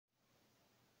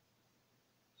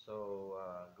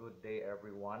Good day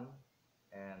everyone,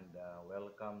 and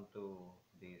welcome to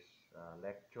this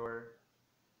lecture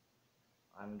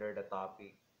under the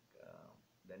topic uh,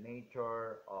 the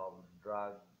nature of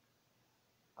drug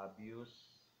abuse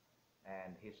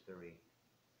and history.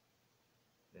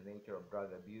 The nature of drug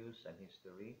abuse and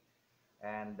history.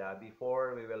 And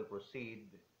before we will proceed,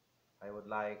 I would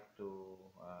like to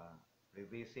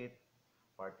revisit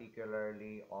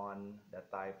particularly on the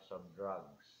types of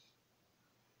drugs.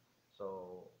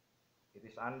 So it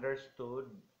is understood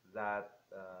that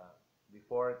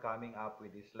before coming up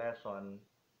with this lesson,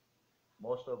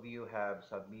 most of you have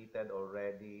submitted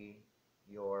already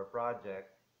your project,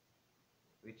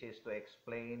 which is to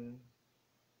explain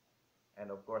and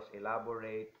of course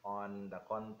elaborate on the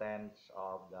contents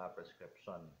of the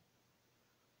prescription.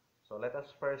 So let us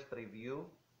first review.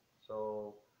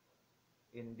 So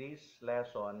in this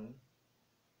lesson,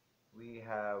 we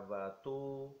have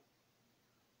two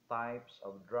types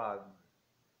of drug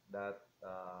that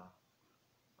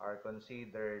are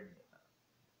considered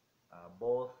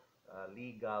both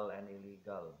legal and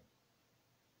illegal.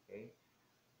 Okay,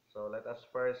 so let us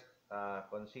first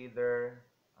consider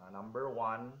number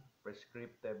one,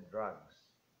 prescriptive drugs.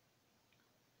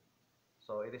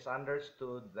 So it is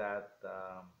understood that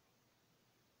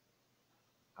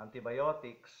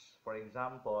antibiotics, for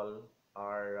example,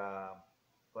 are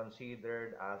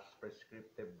considered as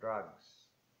prescriptive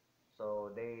drugs.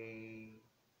 So they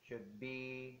should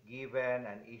be given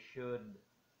and issued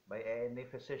by any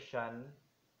physician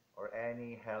or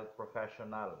any health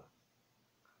professional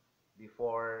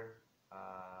before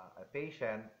a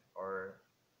patient or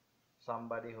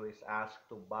somebody who is asked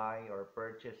to buy or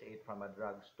purchase it from a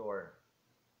drugstore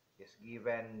is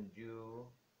given due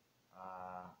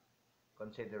uh,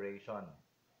 consideration.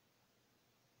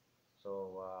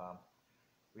 So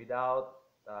without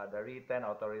the written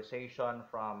authorization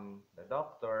from the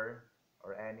doctor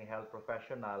or any health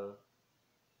professional,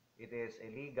 it is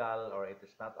illegal or it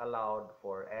is not allowed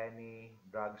for any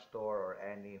drugstore or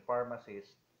any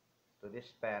pharmacist to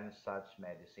dispense such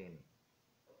medicine.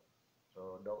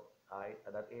 So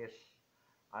that is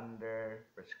under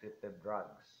prescriptive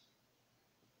drugs.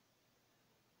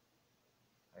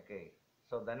 Okay,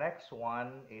 so the next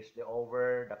one is the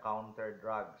over-the-counter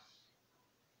drugs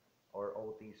or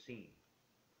OTC.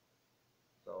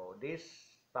 So this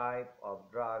type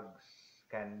of drugs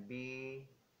can be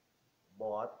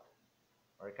bought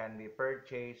or can be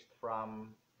purchased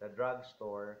from the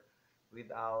drugstore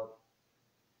without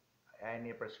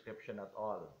any prescription at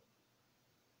all.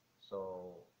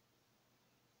 So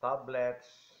tablets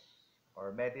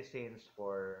or medicines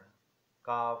for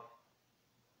cough,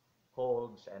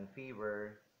 colds, and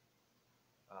fever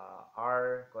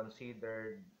are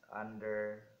considered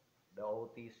under the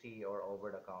OTC or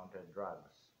over-the-counter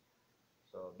drugs.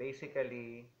 So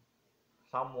basically,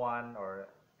 someone or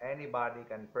anybody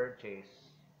can purchase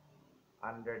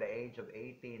under the age of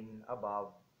 18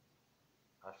 above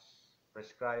as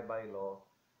prescribed by law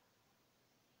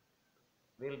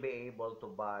will be able to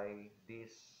buy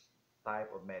this type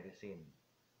of medicine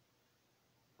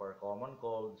for common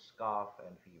colds, cough,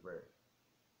 and fever.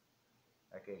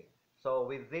 Okay, so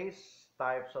with these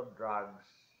types of drugs,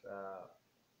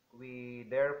 we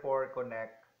therefore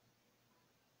connect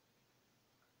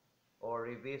or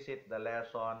revisit the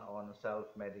lesson on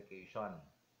self-medication.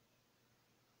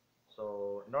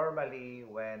 So normally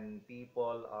when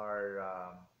people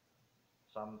are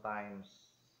sometimes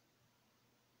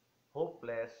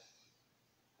hopeless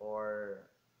or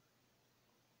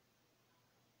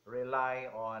rely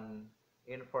on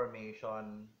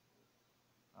information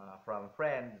from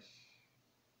friends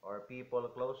or people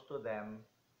close to them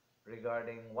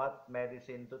regarding what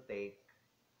medicine to take,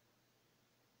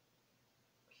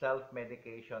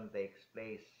 self-medication takes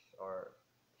place or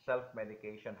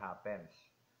self-medication happens.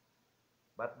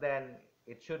 But then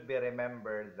it should be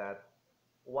remembered that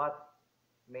what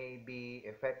may be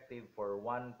effective for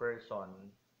one person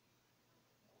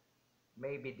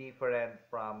may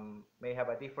have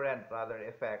a different rather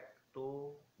effect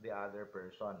to the other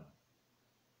person.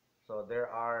 So there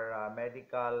are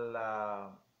medical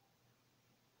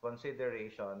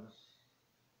considerations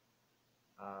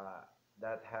uh,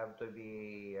 that have to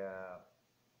be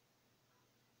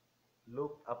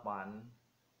looked upon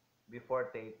before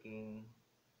taking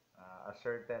a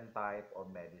certain type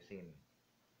of medicine.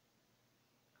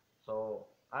 So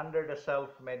under the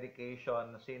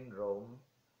self-medication syndrome,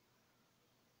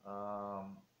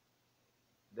 um,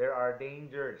 there are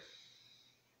dangers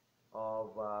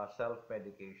of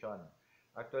self-medication.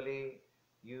 Actually,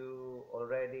 you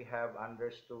already have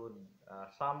understood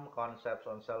some concepts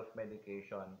on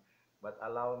self-medication but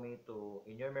allow me to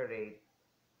enumerate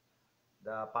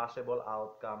the possible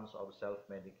outcomes of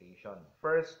self-medication.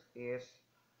 First is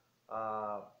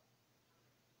uh,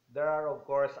 there are, of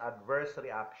course, adverse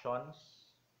reactions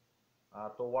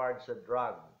towards the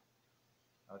drug.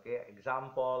 Okay,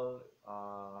 example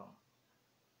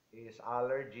is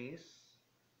allergies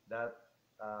that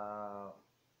uh,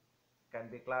 can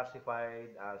be classified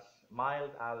as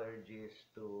mild allergies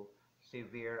to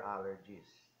severe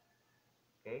allergies.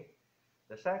 Okay,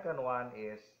 the second one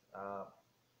is uh,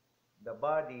 the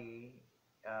body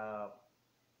uh,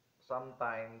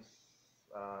 sometimes,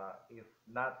 if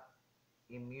not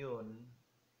immune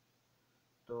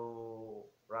to,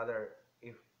 rather,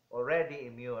 if already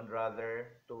immune rather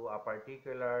to a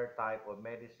particular type of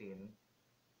medicine,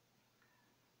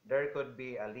 there could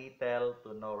be a little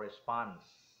to no response.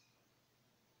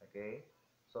 Okay,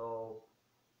 so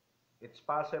it's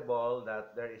possible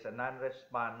that there is a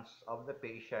non-response of the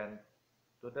patient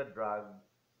to the drug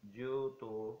due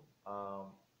to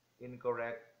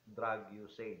incorrect drug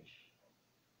usage.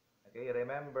 Okay,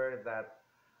 remember that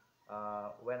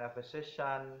when a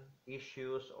physician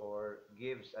issues or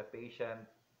gives a patient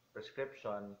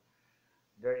prescription,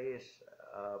 there is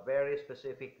a very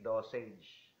specific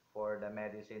dosage for the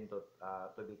medicine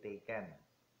to be taken.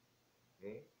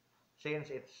 Okay, since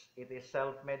it is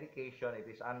self-medication, it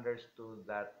is understood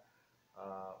that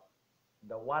uh,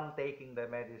 the one taking the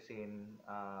medicine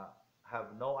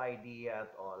have no idea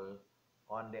at all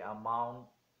on the amount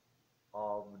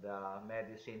of the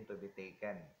medicine to be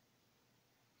taken.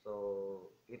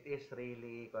 So it is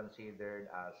really considered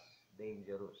as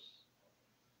dangerous.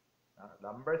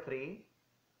 Number three,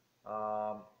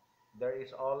 um, there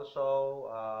is also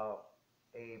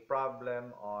a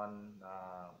problem on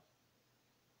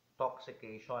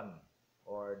toxication,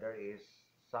 or there is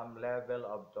some level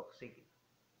of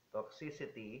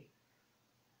toxicity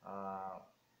uh,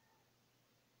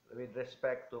 with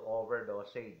respect to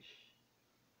overdosage,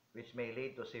 which may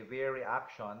lead to severe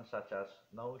reactions such as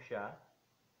nausea,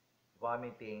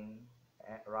 vomiting,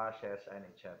 rashes, and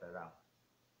etc.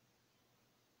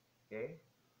 Okay,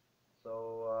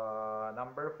 so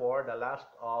number four, the last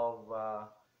of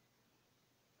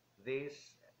this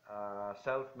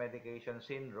self-medication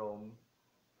syndrome,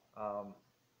 um,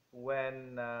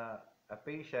 when a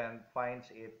patient finds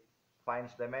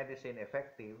the medicine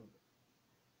effective,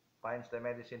 finds the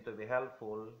medicine to be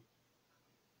helpful,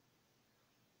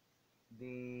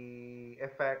 the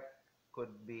effect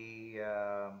could be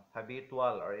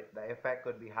habitual, or the effect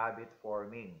could be habit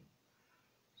forming.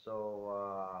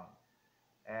 So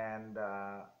and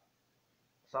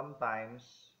sometimes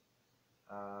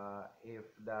if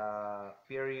the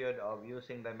period of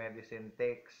using the medicine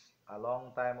takes a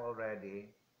long time already,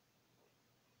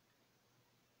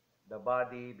 the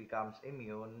body becomes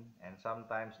immune, and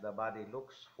sometimes the body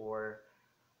looks for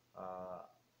uh,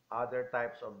 other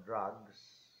types of drugs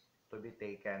to be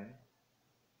taken.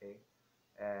 Okay,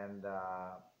 and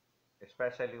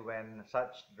especially when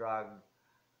such drug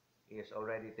is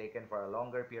already taken for a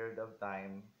longer period of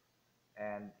time,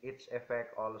 and its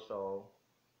effect also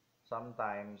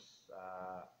sometimes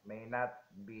may not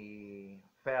be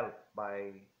felt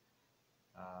by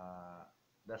uh,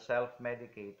 the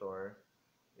self-medicator,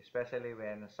 especially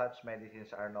when such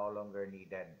medicines are no longer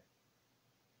needed.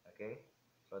 Okay,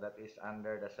 so that is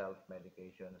under the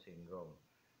self-medication syndrome.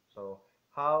 So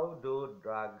how do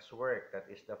drugs work? That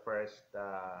is the first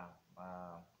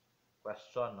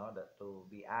question, no, that to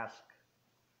be asked.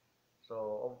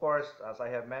 So of course, as I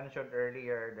have mentioned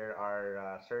earlier, there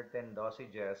are certain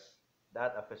dosages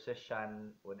that a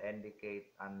physician would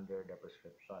indicate under the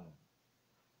prescription.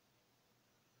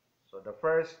 So the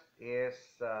first is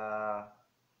the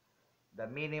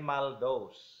minimal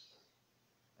dose.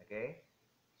 Okay,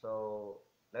 so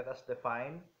let us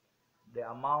define the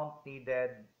amount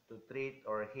needed to treat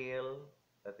or heal,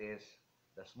 that is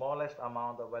the smallest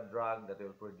amount of a drug that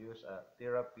will produce a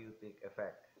therapeutic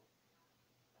effect.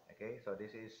 Okay, so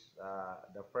this is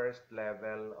the first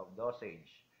level of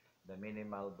dosage, the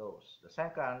minimal dose. The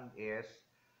second is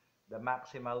the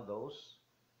maximal dose.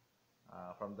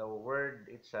 From the word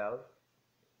itself,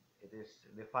 it is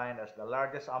defined as the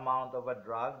largest amount of a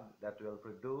drug that will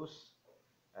produce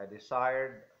a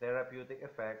desired therapeutic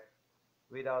effect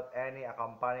without any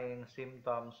accompanying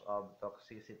symptoms of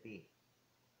toxicity.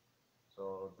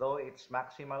 So, though it's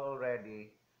maximal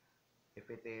already, if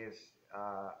it is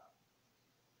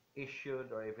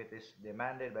issued or if it is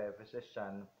demanded by a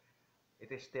physician,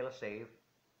 it is still safe,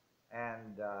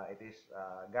 and it is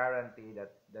guaranteed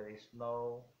that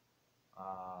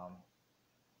um,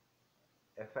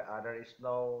 there is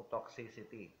no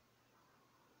toxicity.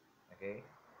 Okay,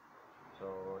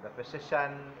 So the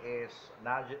physician is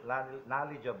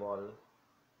knowledgeable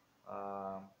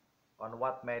uh, on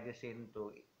what medicine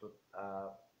uh,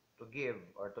 to give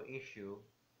or to issue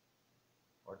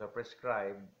or to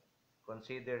prescribe,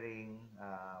 considering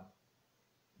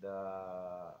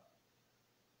the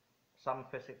some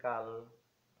physical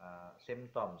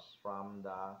symptoms from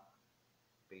the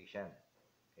patient.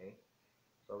 Okay,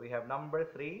 so we have number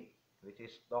three, which is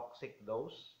toxic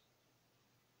dose,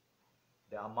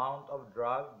 the amount of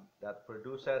drug that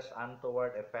produces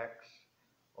untoward effects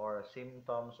or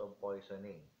symptoms of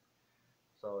poisoning.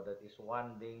 So that is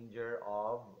one danger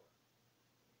of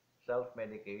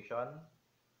self-medication.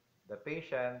 The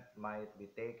patient might be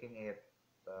taking it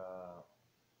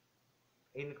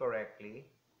incorrectly,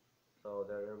 so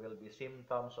there will be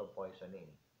symptoms of poisoning.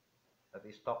 That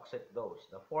is toxic dose.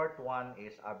 The fourth one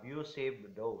is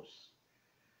abusive dose.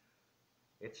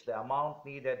 It's the amount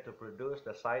needed to produce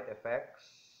the side effects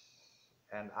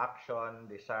and action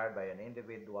desired by an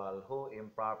individual who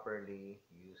improperly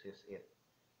uses it.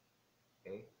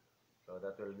 Okay, so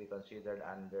that will be considered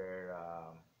under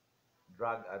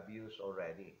drug abuse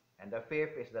already. And the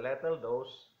fifth is the lethal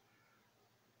dose.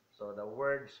 So the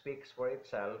word speaks for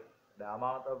itself, the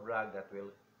amount of drug that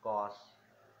will cause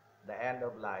the end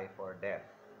of life or death.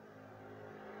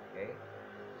 Okay,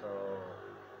 so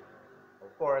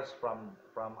of course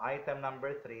from item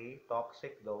number three,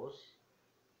 toxic dose,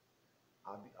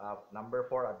 number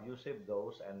four, abusive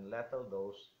dose, and lethal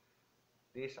dose.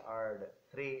 These are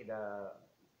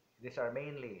these are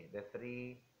mainly the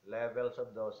three levels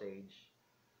of dosage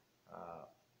uh,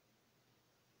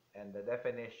 and the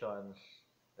definitions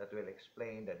that will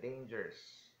explain the dangers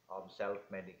of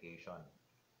self-medication.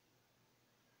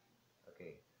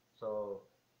 Okay, so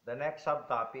the next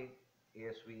subtopic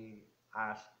is we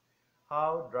ask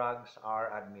how drugs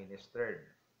are administered.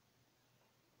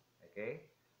 Okay,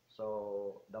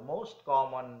 so the most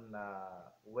common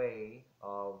way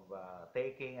of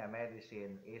taking a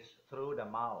medicine is through the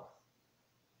mouth.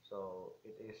 So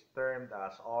it is termed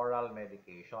as oral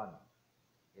medication.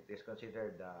 It is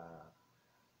considered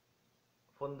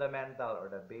fundamental or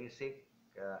the basic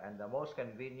and the most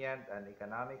convenient and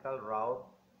economical route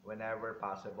whenever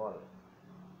possible.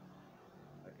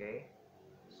 Okay,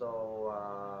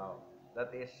 so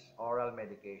that is oral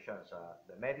medications.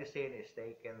 The medicine is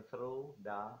taken through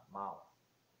the mouth.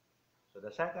 So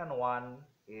the second one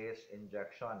is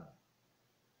injection.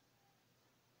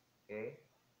 Okay,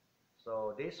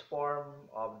 so this form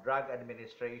of drug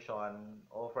administration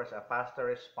offers a faster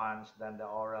response than the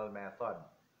oral method.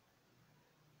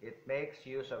 It makes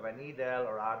use of a needle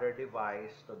or other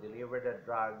device to deliver the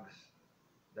drugs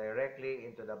directly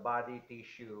into the body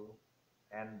tissue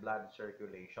and blood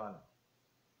circulation.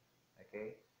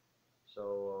 Okay,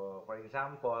 so for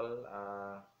example,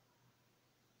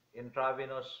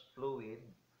 intravenous fluid,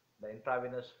 the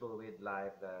intravenous fluid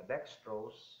like the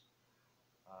dextrose,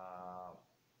 uh,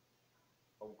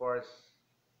 of course,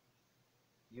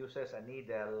 uses a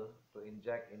needle to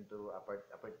inject into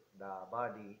the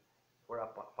body for a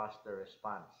faster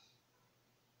response.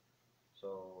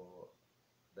 So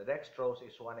the dextrose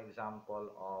is one example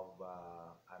of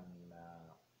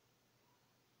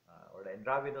or the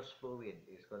intravenous fluid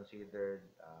is considered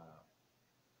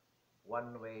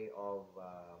one way of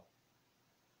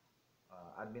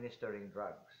administering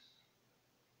drugs.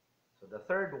 So the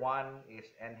third one is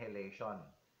inhalation.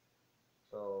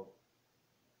 So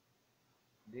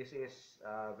this is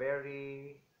a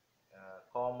very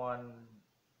common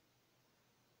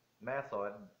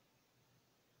method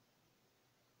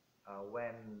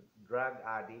when drug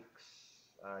addicts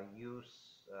use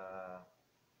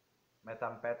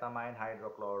methamphetamine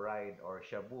hydrochloride or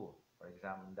shabu, for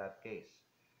example, in that case.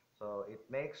 So it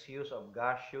makes use of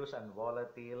gaseous and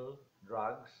volatile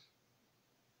drugs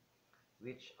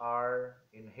which are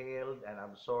inhaled and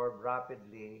absorbed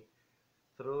rapidly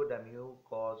through the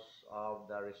mucus of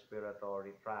the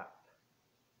respiratory tract.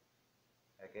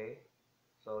 Okay?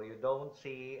 So you don't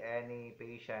see any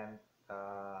patient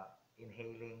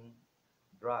inhaling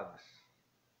drugs,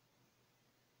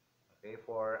 okay,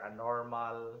 for a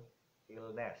normal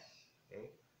illness. Okay?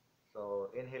 So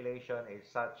inhalation is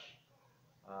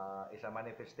is a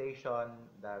manifestation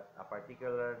that a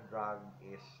particular drug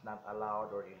is not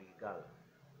allowed or illegal.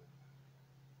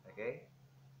 Okay?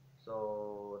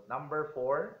 So number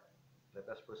four, let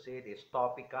us proceed, is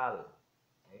topical.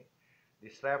 Okay?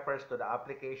 This refers to the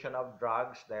application of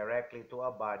drugs directly to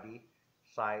a body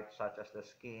site such as the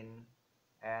skin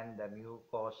and the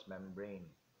mucous membrane.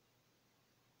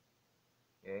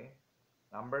 Okay?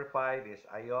 Number five is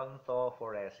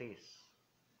iontophoresis,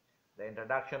 the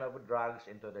introduction of drugs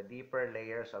into the deeper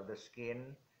layers of the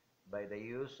skin by the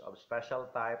use of special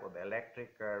type of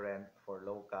electric current for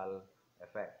local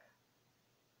effect.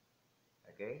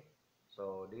 Okay,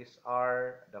 so these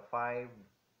are the five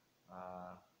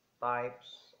uh,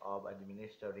 types of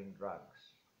administering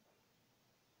drugs.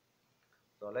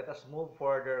 So let us move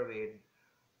further with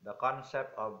the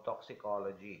concept of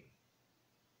toxicology.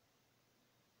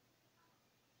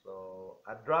 So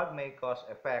a drug may cause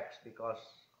effects because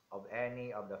of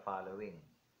any of the following.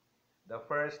 The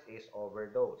first is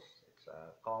overdose. It's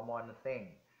a common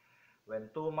thing. When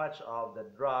too much of the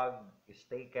drug is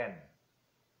taken,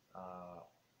 uh,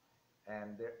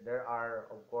 and there are,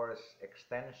 of course,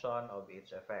 extension of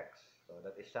its effects. So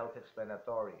that is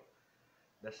self-explanatory.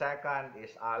 The second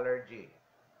is allergy.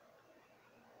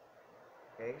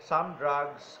 Okay, some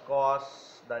drugs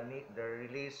cause the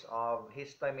release of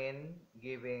histamine,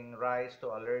 giving rise to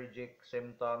allergic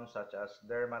symptoms such as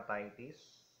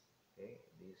dermatitis. Okay,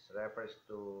 this refers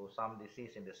to some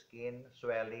disease in the skin,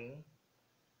 swelling,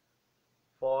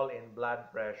 fall in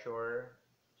blood pressure,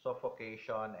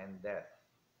 suffocation, and death.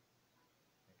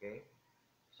 Okay,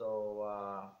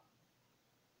 so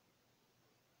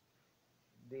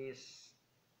this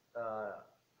uh,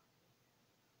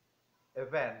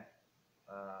 event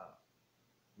uh,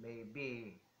 may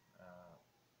be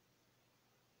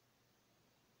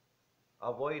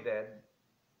avoided.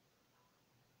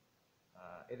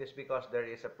 It is because there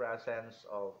is a presence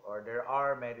of, or there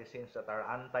are medicines that are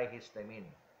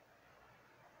antihistamine.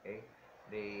 Okay,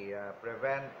 they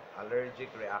prevent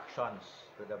allergic reactions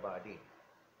to the body.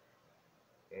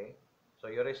 Okay, so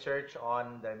you research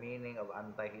on the meaning of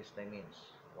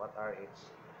antihistamines. What are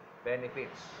its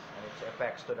benefits and its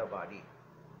effects to the body?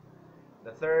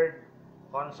 The third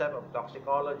concept of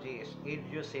toxicology is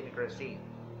idiosyncrasy.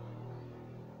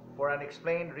 For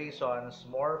unexplained reasons,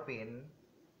 morphine,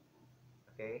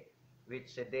 okay, which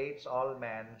sedates all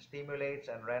men, stimulates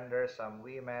and renders some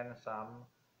women some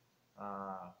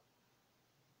uh,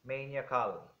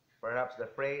 maniacal. Perhaps the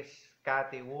phrase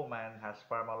catty woman has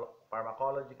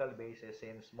pharmacological basis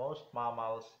since most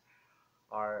mammals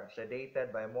are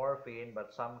sedated by morphine,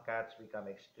 but some cats become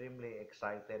extremely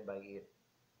excited by it.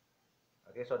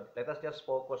 Okay, so let us just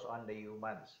focus on the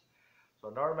humans. So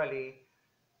normally,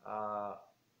 uh,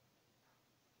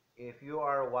 if you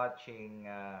are watching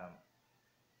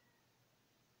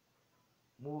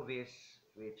movies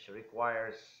which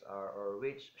requires or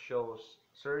which shows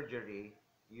surgery,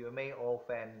 you may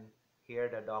often hear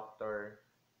the doctor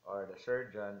or the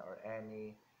surgeon or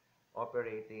any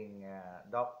operating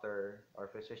doctor or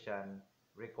physician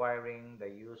requiring the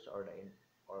use or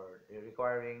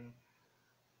requiring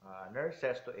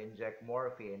nurses to inject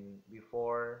morphine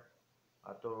before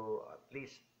to at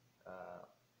least uh,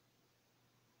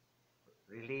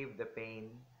 relieve the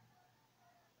pain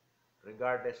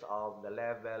regardless of the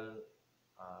level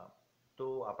uh,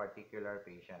 to a particular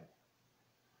patient.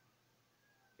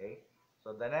 Okay?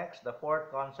 So the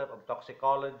fourth concept of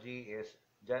toxicology is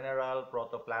general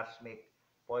protoplasmic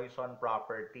poison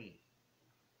property.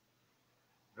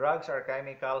 Drugs are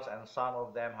chemicals and some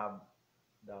of them have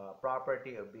the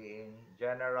property of being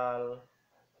general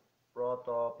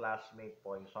protoplasmic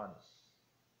poisons.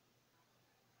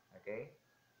 Okay?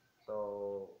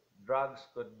 So drugs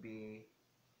could be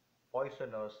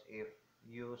poisonous if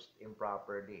used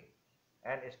improperly,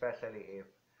 and especially if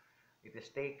it is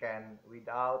taken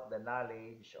without the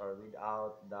knowledge or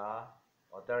without the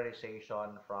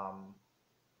authorization from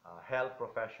a health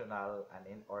professional,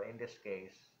 and or in this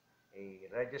case a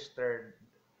registered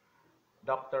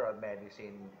doctor of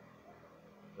medicine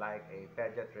like a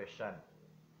pediatrician.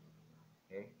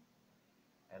 Okay,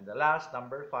 and the last,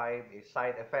 number 5, is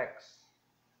side effects.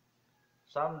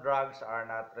 Some drugs are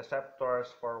not receptors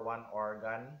for one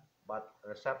organ but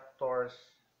receptors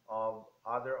of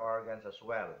other organs as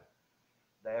well.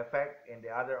 The effect in the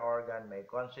other organ may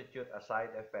constitute a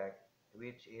side effect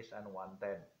which is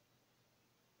unwanted.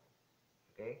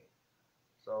 Okay?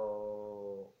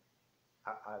 So,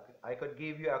 I could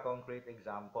give you a concrete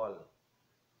example.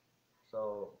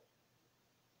 So,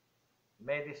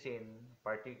 medicine,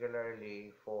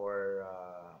 particularly for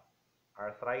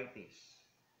arthritis,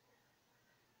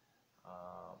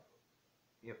 uh,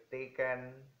 if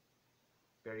taken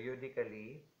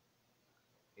periodically,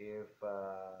 if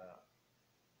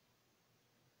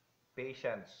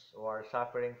patients who are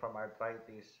suffering from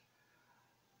arthritis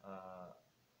uh,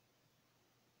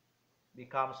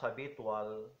 becomes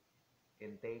habitual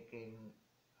in taking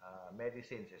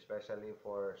medicines, especially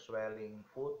for swelling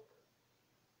foot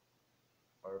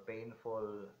or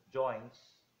painful joints,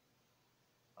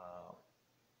 uh,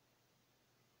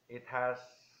 it has,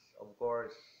 of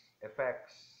course,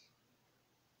 effects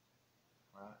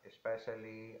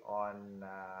especially on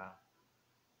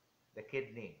the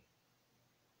kidney.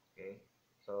 Okay,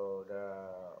 so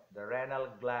the renal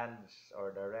glands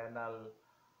or the renal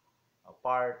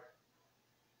part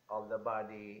of the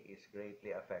body is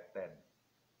greatly affected.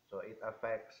 So it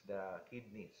affects the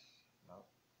kidneys. No?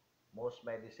 Most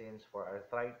medicines for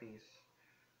arthritis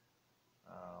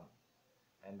um,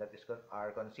 and that is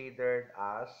are considered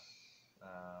as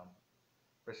um,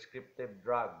 prescriptive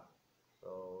drug.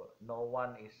 So no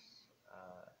one is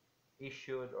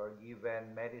issued or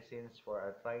given medicines for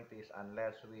arthritis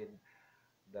unless with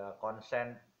the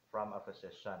consent from a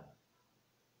physician.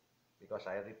 Because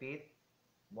I repeat,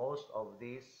 most of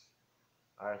these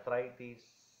arthritis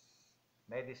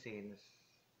medicines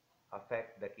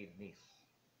affect the kidneys.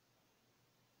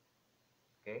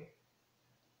 Okay?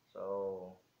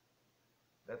 So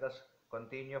let us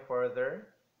continue further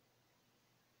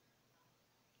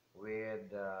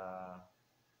with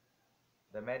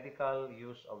the medical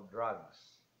use of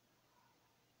drugs.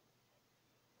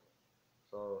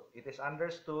 So it is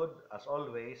understood, as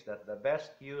always, that the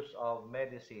best use of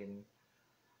medicine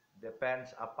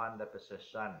depends upon the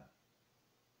physician.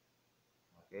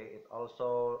 Okay, it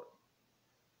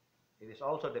is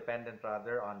also dependent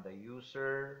rather on the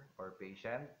user or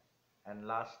patient, and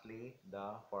lastly,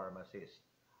 the pharmacist.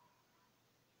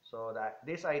 So that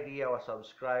this idea was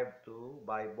subscribed to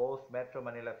by both Metro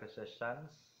Manila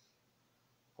physicians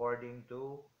according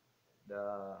to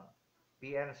the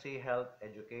PNC Health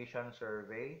Education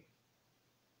Survey,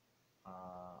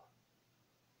 uh,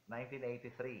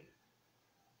 1983,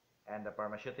 and the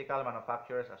Pharmaceutical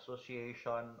Manufacturers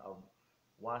Association of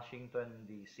Washington,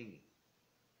 D.C.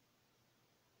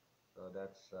 So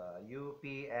that's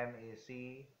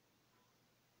UPMEC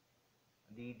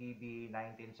DDB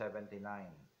 1979.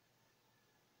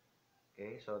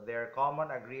 Okay, so their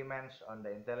common agreements on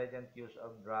the intelligent use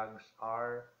of drugs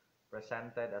are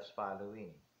presented as following.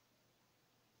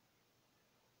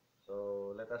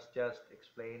 So let us just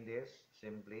explain this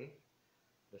simply.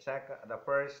 The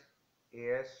first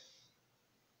is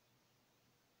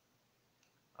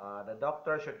the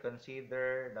doctor should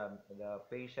consider the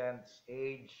patient's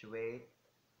age and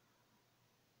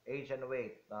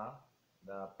weight,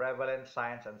 the prevalent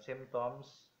signs and symptoms,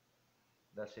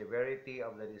 the severity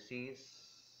of the disease,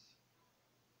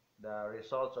 the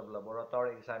results of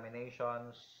laboratory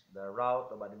examinations, the route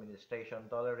of administration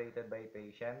tolerated by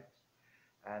patients,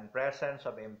 and presence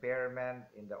of impairment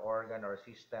in the organ or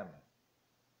system.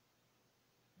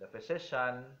 The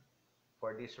physician,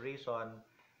 for this reason,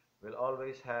 will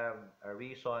always have a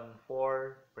reason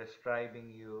for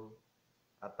prescribing you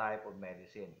a type of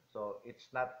medicine. So it's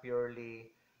not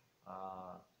purely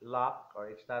luck, or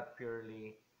it's not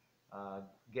purely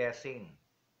guessing.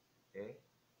 Okay?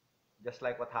 Just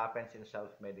like what happens in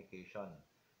self-medication.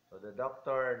 So the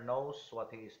doctor knows what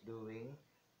he is doing,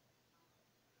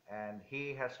 and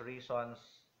he has reasons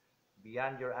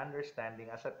beyond your understanding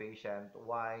as a patient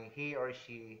why he or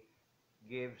she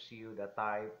gives you the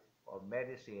type of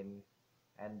medicine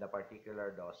and the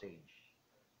particular dosage.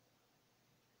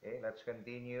 Okay, let's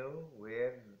continue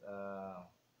with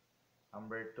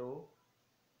number 2.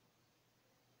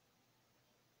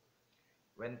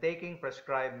 When taking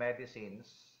prescribed medicines,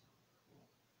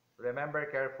 remember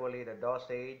carefully the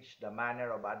dosage, the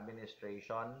manner of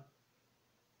administration,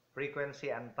 frequency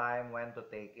and time when to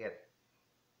take it.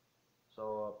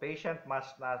 So, patient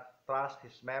must not trust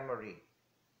his memory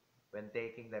when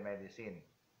taking the medicine.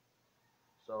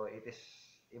 So, it is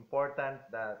important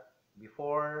that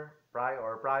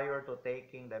prior to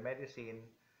taking the medicine,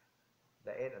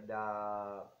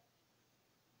 the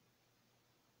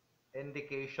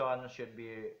indication should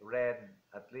be read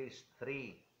at least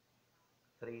three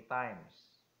times.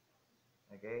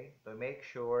 Okay, to make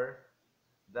sure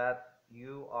that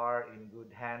you are in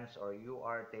good hands or you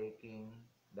are taking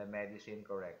the medicine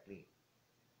correctly.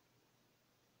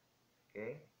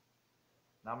 Okay?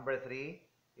 Number 3,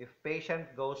 if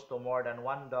patient goes to more than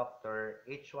one doctor,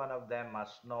 each one of them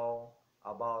must know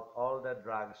about all the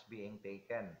drugs being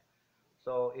taken.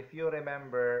 So if you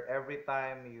remember, every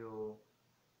time you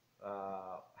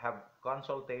have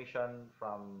consultation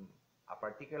from a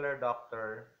particular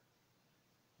doctor,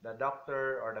 the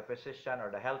doctor or the physician or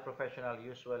the health professional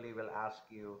usually will ask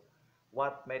you,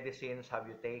 what medicines have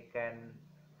you taken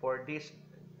for this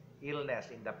illness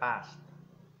in the past?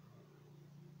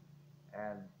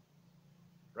 And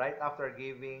right after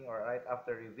giving or right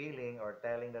after revealing or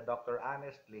telling the doctor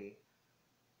honestly,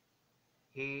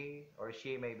 he or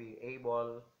she may be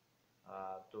able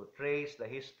to trace the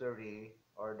history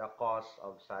or the cause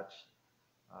of such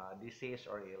disease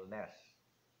or illness.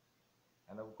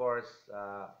 And of course,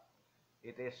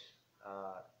 it is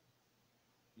uh,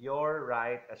 your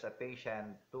right as a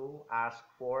patient to ask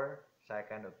for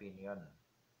second opinion.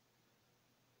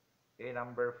 Okay,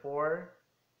 number four,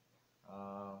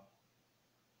 uh,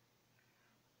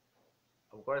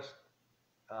 of course,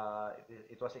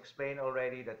 it was explained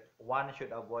already that one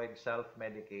should avoid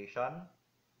self-medication.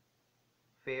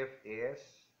 Fifth is,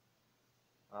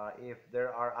 if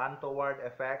there are untoward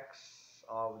effects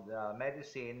of the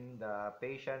medicine, the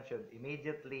patient should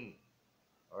immediately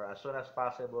or as soon as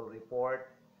possible report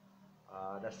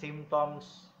the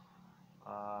symptoms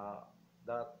uh,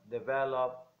 that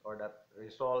develop or that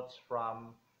results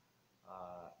from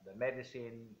the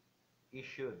medicine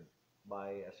issued by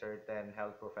a certain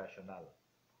health professional.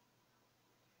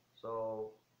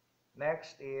 So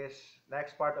next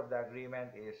part of the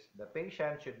agreement is the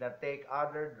patient should not take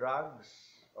other drugs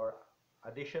or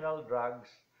additional drugs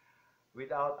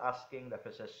without asking the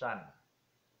physician.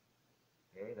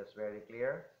 Okay, that's very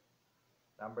clear.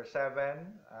 Number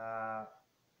seven,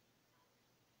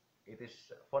 it is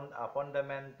a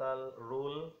fundamental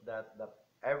rule that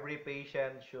every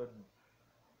patient should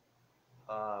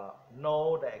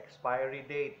know the expiry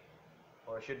date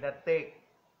or should not take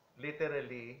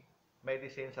literally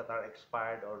medicines that are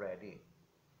expired already.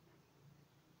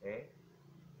 Okay.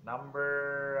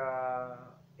 Number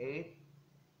eight,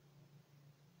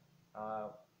 uh,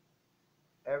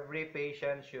 every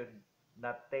patient should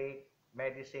not take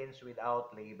medicines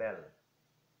without label.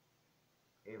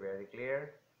 Okay, very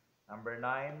clear. Number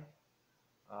nine,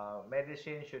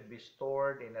 medicine should be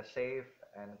stored in a safe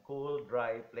and cool,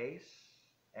 dry place,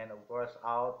 and of course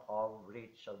out of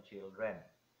reach of children.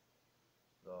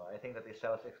 So I think that is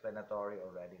self-explanatory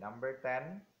already. Number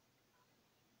 10,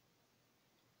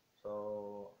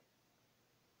 so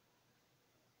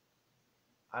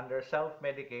under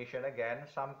self-medication again,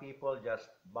 some people just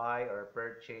buy or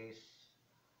purchase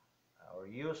or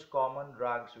use common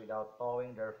drugs without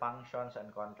knowing their functions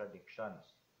and contradictions.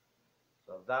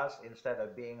 So thus, instead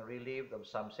of being relieved of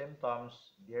some symptoms,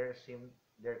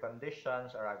 their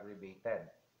conditions are aggravated.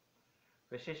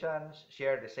 Physicians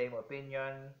share the same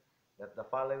opinion that the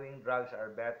following drugs are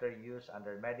better used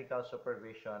under medical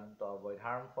supervision to avoid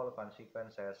harmful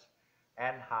consequences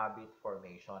and habit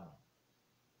formation.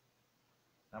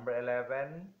 Number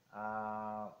 11,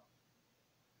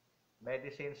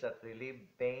 medicines that relieve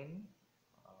pain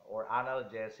or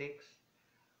analgesics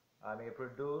may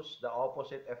produce the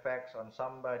opposite effects on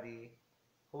somebody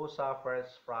who suffers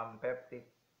from peptic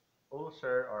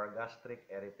ulcer or gastric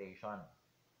irritation.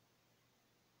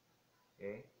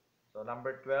 Okay, so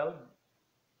number 12,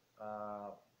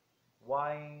 uh,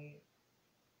 why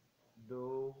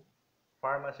do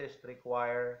pharmacists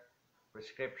require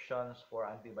prescriptions for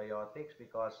antibiotics?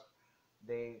 Because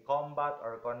they combat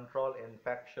or control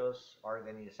infectious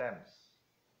organisms.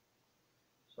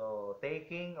 So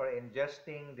taking or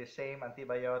ingesting the same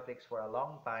antibiotics for a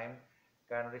long time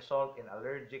can result in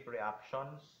allergic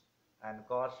reactions and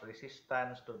cause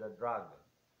resistance to the drug.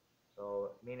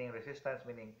 So meaning resistance,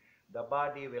 meaning the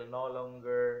body will no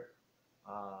longer,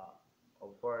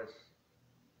 of course,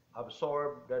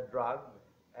 absorb the drug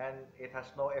and it has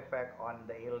no effect on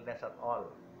the illness at all.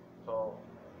 So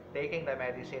taking the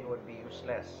medicine would be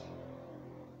useless.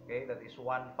 Okay, that is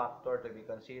one factor to be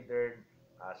considered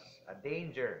as a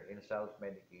danger in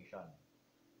self-medication.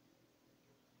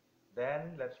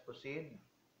 Then let's proceed.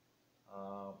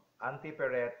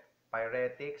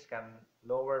 Antipyretics can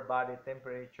lower body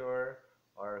temperature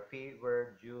or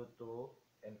fever due to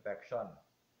infection.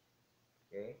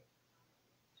 Okay.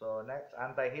 So next,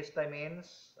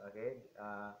 antihistamines. Okay,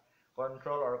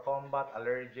 control or combat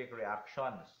allergic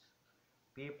reactions.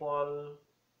 People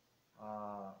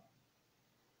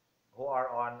who are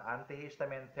on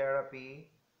antihistamine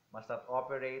therapy must not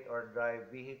operate or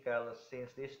drive vehicles since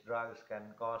these drugs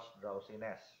can cause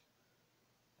drowsiness.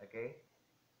 Okay,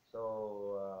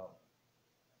 so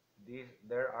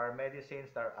there are medicines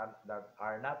that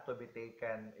are not to be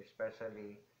taken,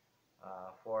 especially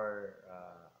for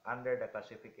under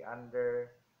the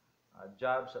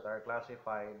jobs that are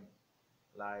classified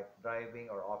like driving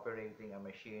or operating a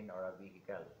machine or a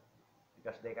vehicle,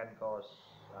 because they can cause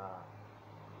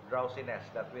drowsiness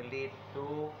that will lead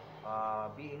to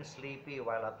being sleepy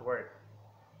while at work.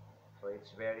 So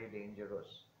it's very dangerous.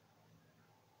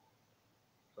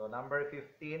 So number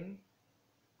 15,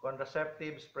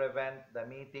 contraceptives prevent the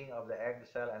meeting of the egg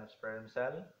cell and sperm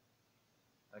cell.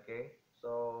 Okay,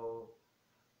 so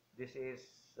this is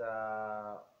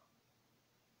of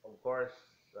course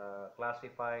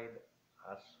classified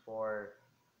as for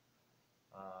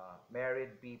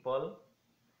married people,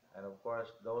 and of course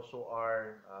those who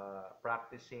are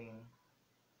practicing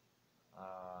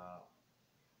uh,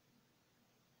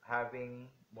 having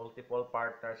multiple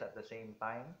partners at the same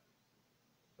time.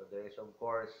 So there is, of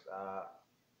course,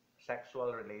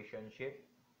 sexual relationship.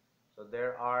 So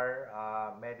there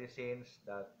are medicines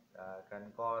that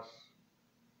can cause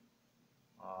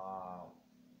uh,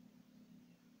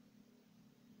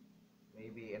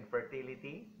 maybe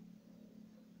infertility,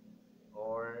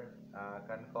 or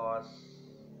can cause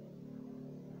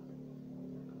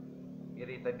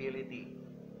irritability,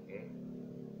 okay,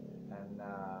 and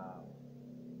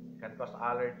can cause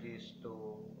allergies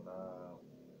to uh,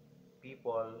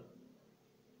 people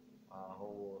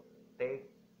who take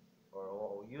or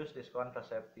who use these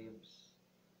contraceptives,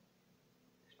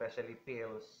 especially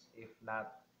pills, if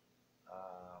not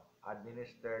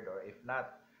administered or if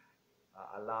not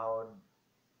allowed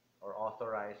or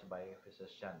authorized by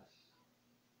physicians.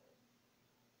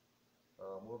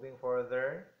 So moving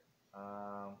further,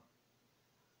 um,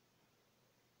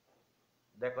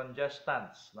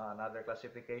 decongestants, no, another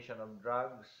classification of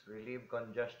drugs, relieve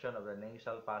congestion of the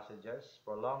nasal passages.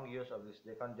 Prolonged use of these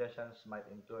decongestants might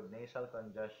include nasal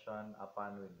congestion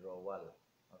upon withdrawal.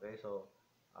 Okay, so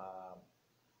um,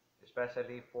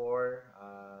 especially for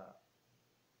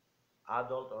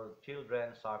adult or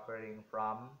children suffering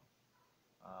from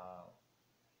uh,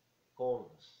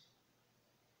 colds.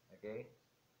 Okay,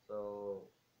 so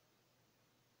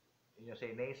when you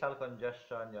say nasal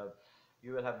congestion,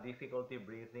 you will have difficulty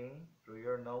breathing through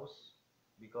your nose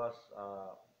because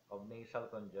of nasal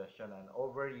congestion, and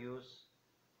overuse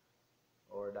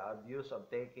or the abuse of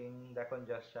taking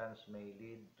decongestants may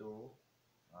lead to,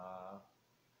 uh,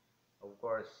 of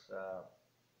course,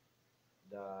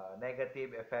 the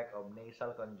negative effect of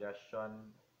nasal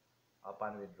congestion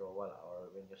upon withdrawal or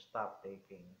when you stop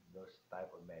taking those type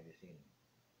of medicine.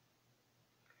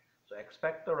 So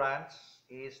expectorants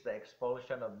is the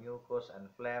expulsion of mucus and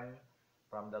phlegm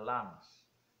from the lungs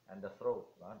and the throat.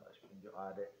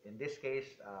 In this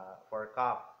case, for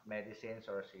cough medicines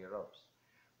or syrups.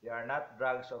 They are not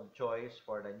drugs of choice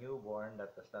for the newborn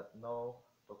that does not know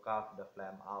to cough the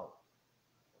phlegm out.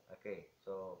 Okay,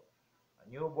 so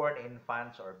newborn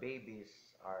infants or babies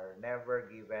are never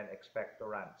given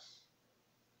expectorants.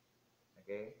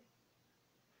 Okay,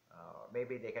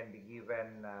 maybe they can be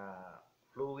given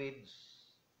fluids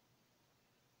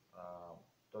uh,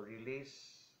 to release.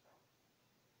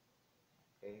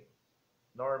 Okay,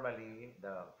 normally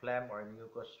the phlegm or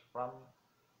mucus from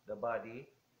the body,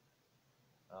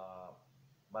 uh,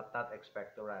 but not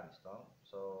expectorants. No,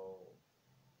 so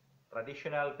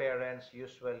traditional parents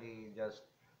usually just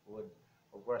would,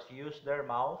 of course, use their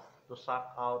mouth to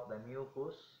suck out the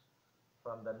mucus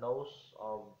from the nose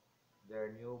of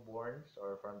their newborns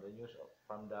or from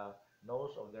the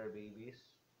nose of their babies,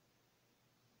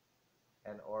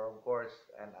 and or of course,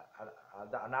 and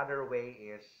another way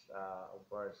is of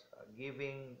course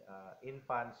giving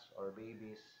infants or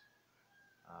babies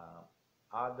uh,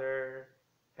 other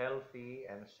healthy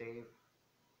and safe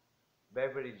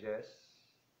beverages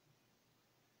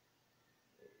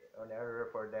in order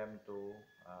for them to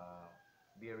uh,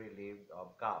 be relieved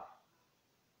of cough.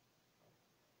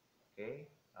 Okay,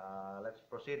 let's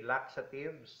proceed.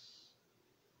 Laxatives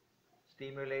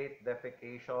stimulate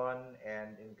defecation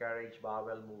and encourage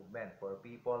bowel movement for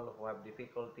people who have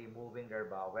difficulty moving their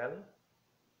bowel.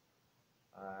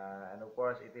 And of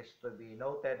course, it is to be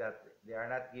noted that they are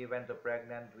not given to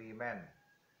pregnant women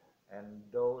and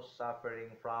those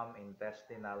suffering from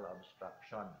intestinal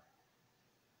obstruction.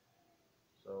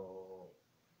 So,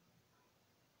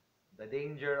 the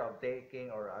danger of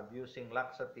taking or abusing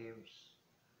laxatives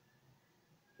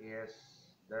is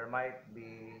there might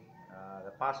be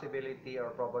the possibility or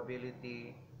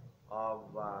probability of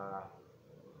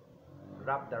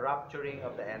the rupturing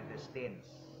of the intestines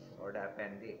or the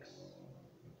appendix.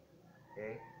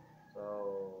 Okay,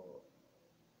 so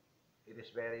it is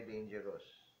very dangerous.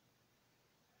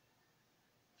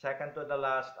 Second to the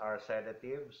last are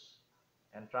sedatives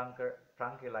and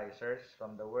tranquilizers.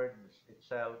 From the word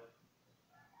itself,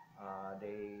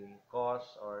 they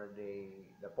cause or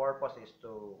the purpose is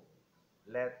to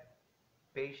let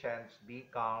patients be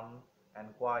calm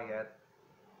and quiet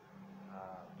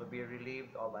to be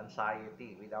relieved of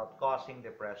anxiety without causing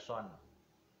depression.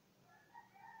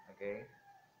 Okay,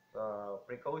 so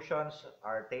precautions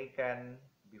are taken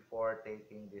before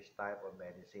taking this type of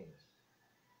medicines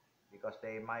because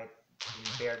they might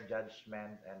impair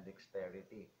judgment and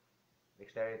dexterity.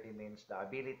 Dexterity means the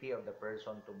ability of the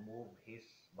person to move his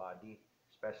body,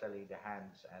 especially the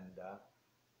hands and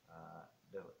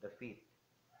the feet.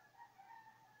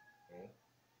 Okay.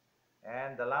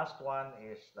 And the last one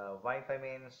is the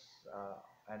vitamins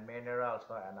and minerals,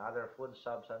 no, and other food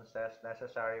substances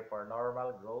necessary for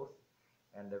normal growth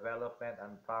and development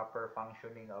and proper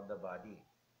functioning of the body.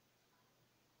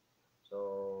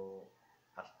 So,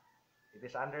 as it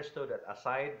is understood that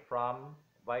aside from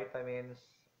vitamins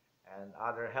and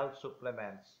other health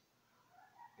supplements,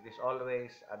 it is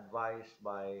always advised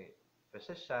by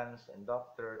physicians and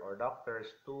doctors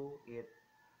to eat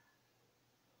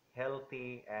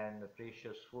healthy and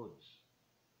nutritious foods.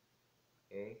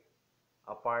 Okay,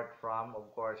 apart from,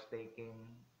 of course, taking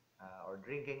or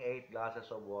drinking 8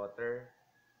 glasses of water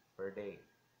per day.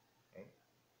 Okay,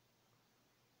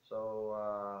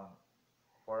 so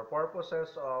for purposes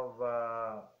of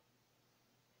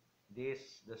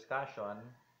this discussion,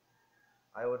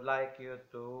 I would like you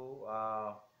to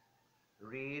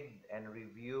read and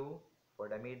review for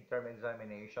the midterm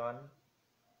examination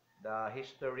the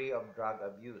history of drug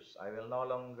abuse. I will no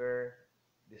longer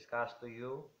discuss to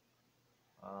you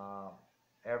uh,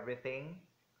 everything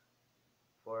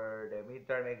for the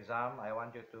midterm exam. I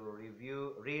want you to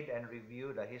read and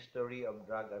review the history of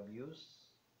drug abuse.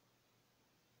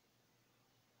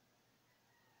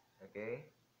 Okay,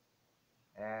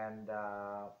 and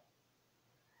that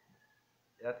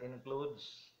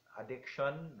includes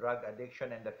drug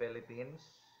addiction in the Philippines.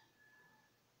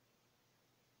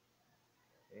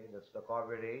 Okay, that's the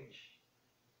coverage.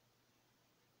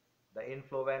 The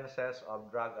influences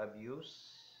of drug abuse,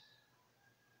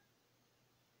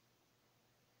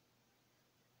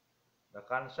 the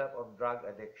concept of drug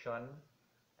addiction,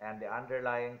 and the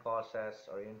underlying causes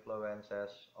or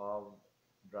influences of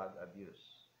drug abuse.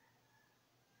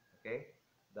 Okay,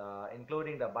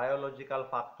 including the biological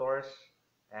factors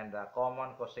and the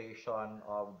common causation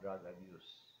of drug abuse.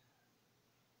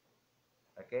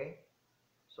 Okay,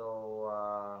 so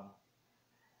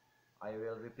I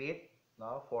will repeat.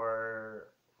 No, for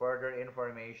further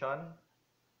information,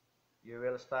 you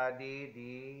will study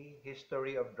the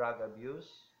history of drug abuse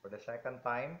for the second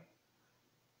time,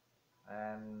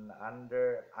 and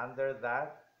under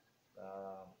that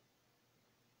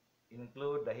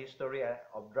include the history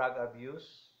of drug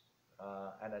abuse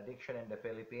and addiction in the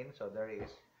Philippines. So there is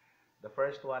the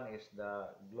first one is the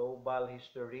global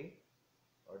history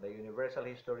or the universal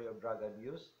history of drug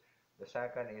abuse. The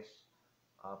second is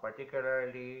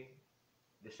particularly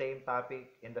the same topic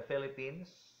in the Philippines.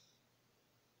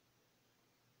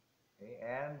 Okay,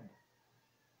 and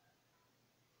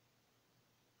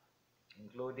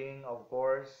including, of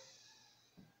course,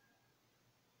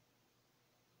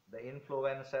 the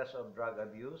influences of drug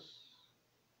abuse,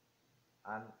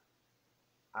 and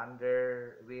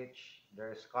under which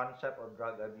there is concept of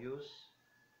drug abuse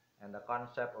and the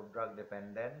concept of drug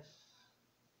dependence,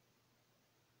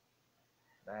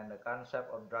 then the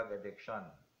concept of drug addiction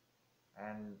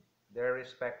and their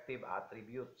respective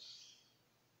attributes.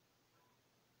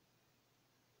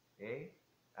 Okay,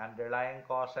 underlying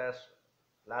causes.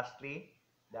 Lastly,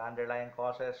 the underlying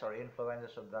causes or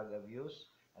influences of drug abuse,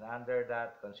 and under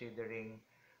that, considering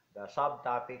the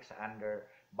subtopics under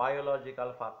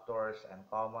biological factors and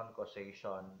common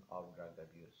causation of drug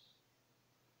abuse.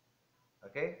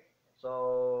 Okay,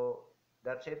 so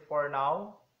that's it for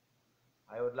now.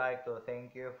 I would like to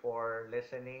thank you for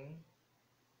listening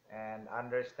and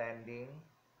understanding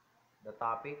the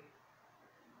topic,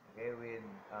 okay, with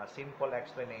simple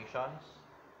explanations.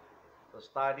 To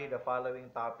study the following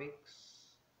topics.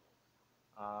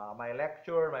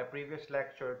 My previous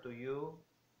lecture to you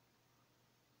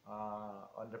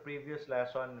on the previous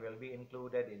lesson will be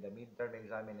included in the midterm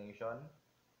examination.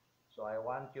 So I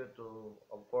want you to,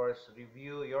 of course,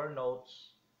 review your notes,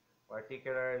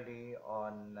 particularly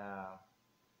on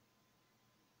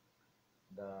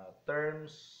the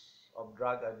terms of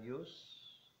drug abuse.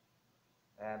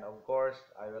 And of course,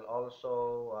 I will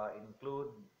also include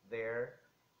there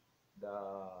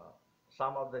the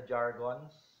some of the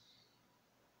jargons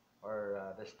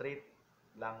or the street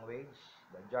language,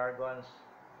 the jargons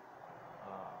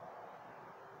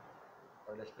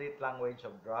or the street language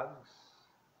of drugs,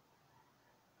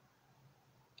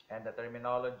 and the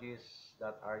terminologies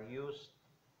that are used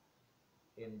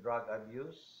in drug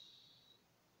abuse,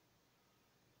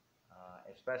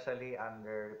 especially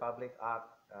under Republic Act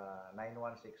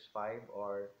 9165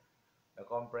 or the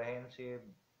Comprehensive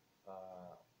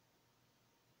uh,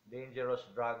 Dangerous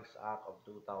Drugs Act of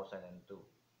 2002.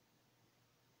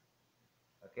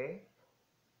 Okay?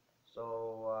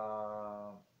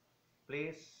 So,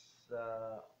 please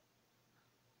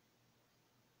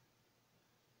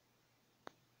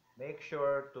make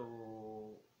sure to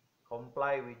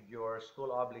comply with your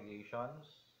school obligations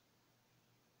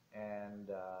and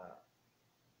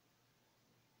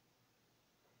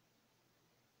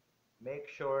make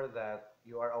sure that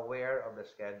you are aware of the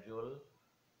schedule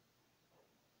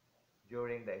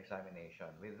during the examination.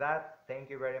 With that, thank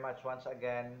you very much once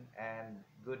again and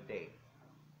good day.